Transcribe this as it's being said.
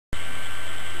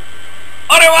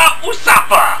Orewa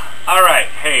Usapa! Alright,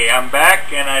 hey, I'm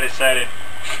back, and I decided,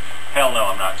 hell no,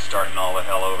 I'm not starting all the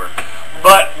hell over.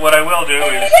 But what I will do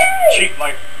is cheat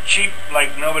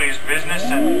like nobody's business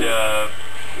and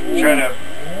try to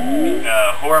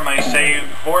whore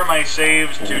my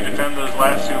saves to defend those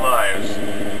last 2 lives.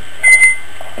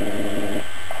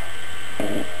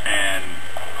 And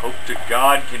hope to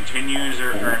God continues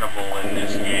are earnable in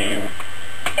this game.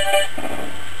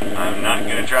 I'm not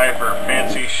going to try for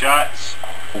fancy shots.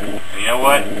 And you know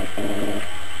what?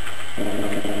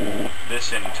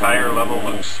 This entire level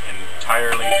looks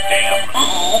entirely damn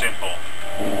simple.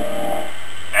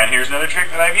 And here's another trick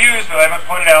that I've used but I haven't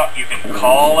pointed out. You can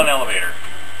call an elevator.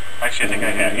 Actually, I think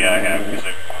I have. Yeah, I have,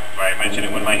 because I mentioned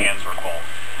it when my hands were full.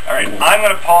 Alright, I'm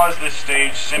going to pause this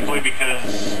stage simply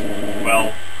because,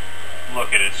 well,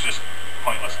 look at it. It's just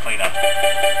pointless cleanup.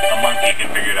 A monkey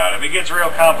can figure it out. If it gets real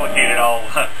complicated,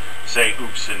 I'll say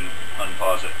oops and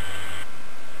unpause it.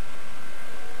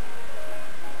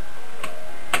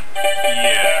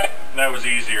 Yeah, that was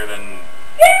easier than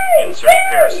insert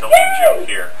Paris Hilton joke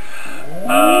here.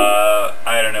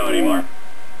 I don't know anymore.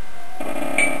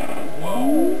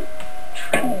 Whoa.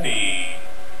 Trippy.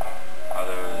 Are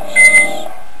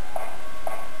those...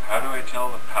 How do I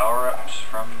tell the power-ups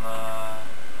from the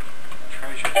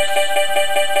treasures?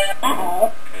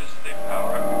 Because they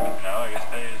power up. No, I guess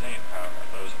they ain't power-up.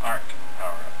 Those aren't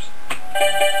power-ups.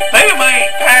 They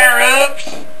ain't power-ups!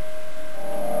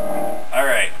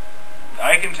 Alright.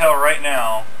 I can tell right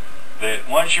now that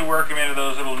once you work them into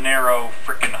those little narrow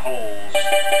frickin' holes,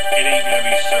 it ain't gonna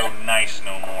be so nice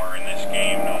no more in this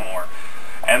game no more.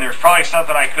 And there's probably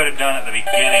something I could have done at the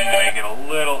beginning to make it a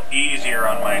little easier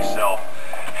on myself,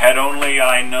 had only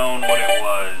I known what it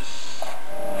was.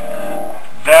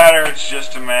 That or it's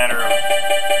just a matter of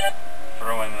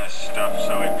throwing this stuff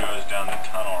so it goes down the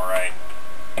tunnel right.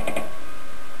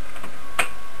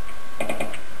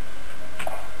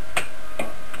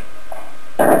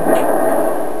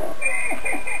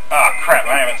 Ah, crap,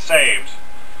 I haven't saved.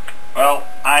 Well,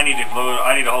 I need to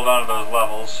hold on to those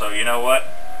levels, so you know what?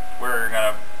 We're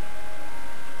gonna...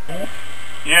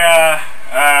 Yeah.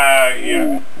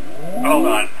 Hold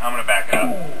on, I'm gonna back it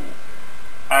up.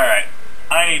 Alright,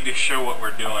 I need to show what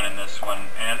we're doing in this one,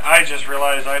 and I just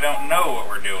realized I don't know what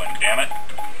we're doing, damn it.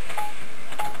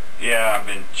 Yeah, I've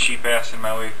been cheap-assing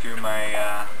my way through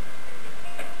my,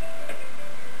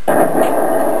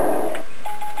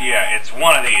 Yeah, it's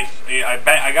one of these. I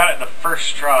got it the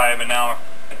first try, but now I'm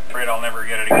afraid I'll never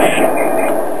get it again.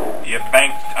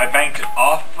 I banked it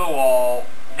off the wall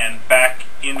and back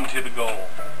into the goal.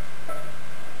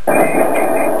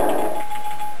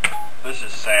 This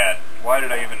is sad. Why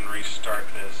did I even restart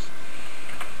this?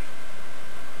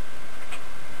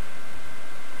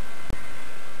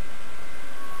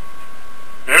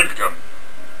 Welcome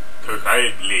to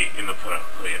Highly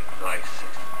Inappropriate Places.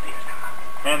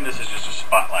 And this is just a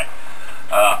spotlight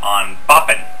on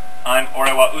Boppin. I'm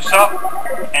Orewa Usap,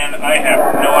 and I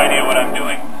have no idea what I'm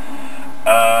doing.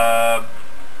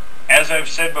 As I've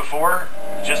said before,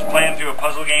 just playing through a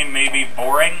puzzle game may be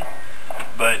boring,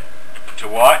 but to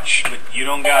watch, but you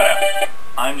don't gotta.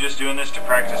 I'm just doing this to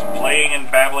practice playing and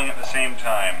babbling at the same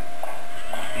time.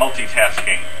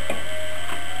 Multitasking.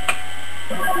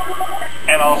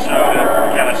 And also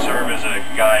to kind of serve as a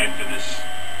guide to this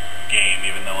game,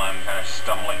 even though I'm kind of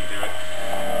stumbling through it.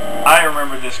 I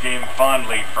remember this game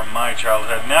fondly from my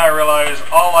childhood. Now I realize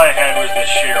all I had was the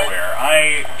shareware.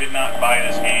 I did not buy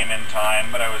this game in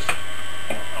time, but I was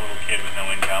a little kid with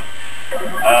no income.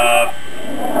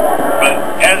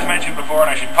 But as mentioned before, and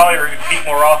I should probably repeat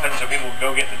more often so people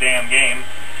go get the damn game,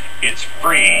 it's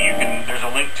free. There's a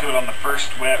link to it on the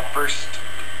first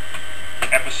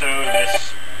episode of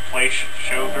this play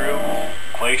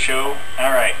show.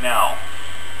 Alright, now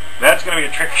that's going to be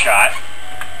a trick shot.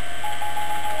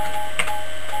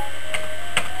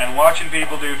 And watching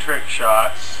people do trick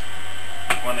shots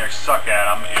when they suck at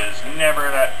them is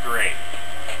never that great.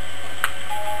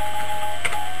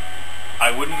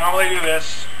 I wouldn't normally do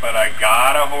this, but I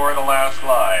gotta whore the last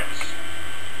lives.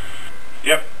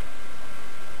 Yep.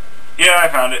 Yeah, I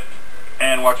found it.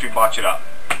 And watch me botch it up.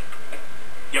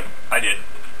 Yep, I did.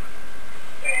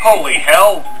 Holy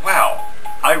hell! Wow.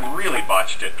 I really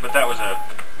botched it, but that was a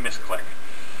misclick.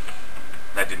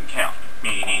 That didn't count.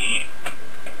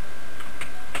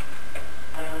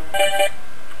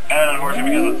 And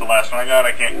unfortunately, because it's the last one I got,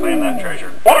 I can't claim that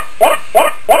treasure.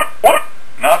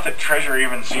 Not that treasure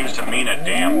even seems to mean a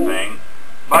damn thing.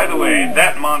 By the way,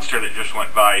 that monster that just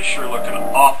went by sure looked an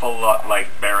awful lot like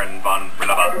Baron von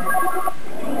Blubba.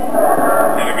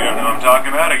 And if you don't know who I'm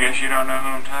talking about, I guess you don't know who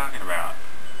I'm talking about.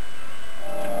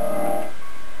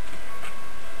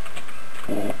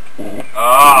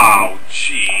 Oh,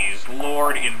 jeez.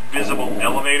 Lord, invisible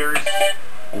elevators.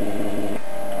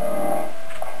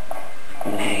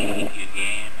 I hate you,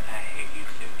 game. I hate you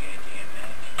so goddamn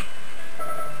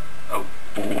much. Oh.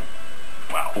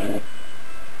 Wow.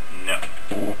 No.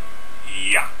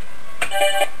 Yeah.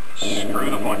 Screw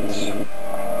the points.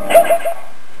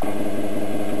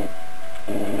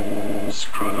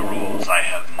 Screw the rules. I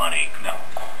have money. No.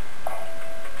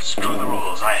 Screw the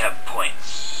rules. I have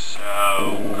points.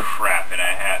 Oh, crap in a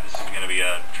hat. This is going to be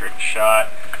a trick shot.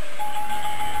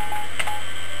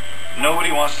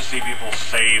 Nobody wants to see people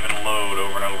save and load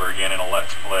over and over again in a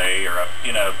Let's Play or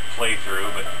in a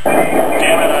playthrough, but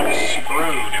damn it, I'm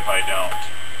screwed if I don't.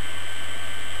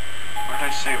 Where did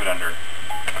I save it under?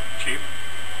 Cheap?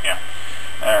 Yeah.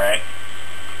 Alright.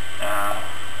 No.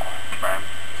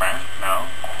 No.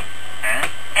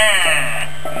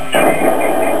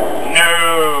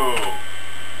 No!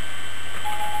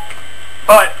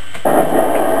 But,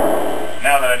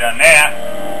 now that I've done that,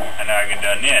 I know I can do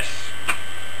this.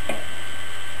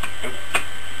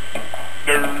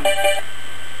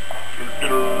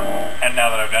 And now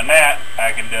that I've done that,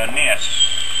 I can do this.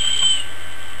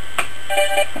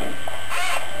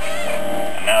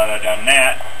 And now that I've done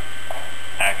that,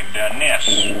 I can do this.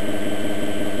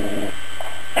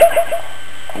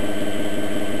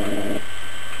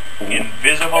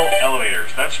 Invisible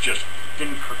elevators. That's just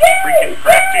freaking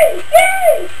crafty.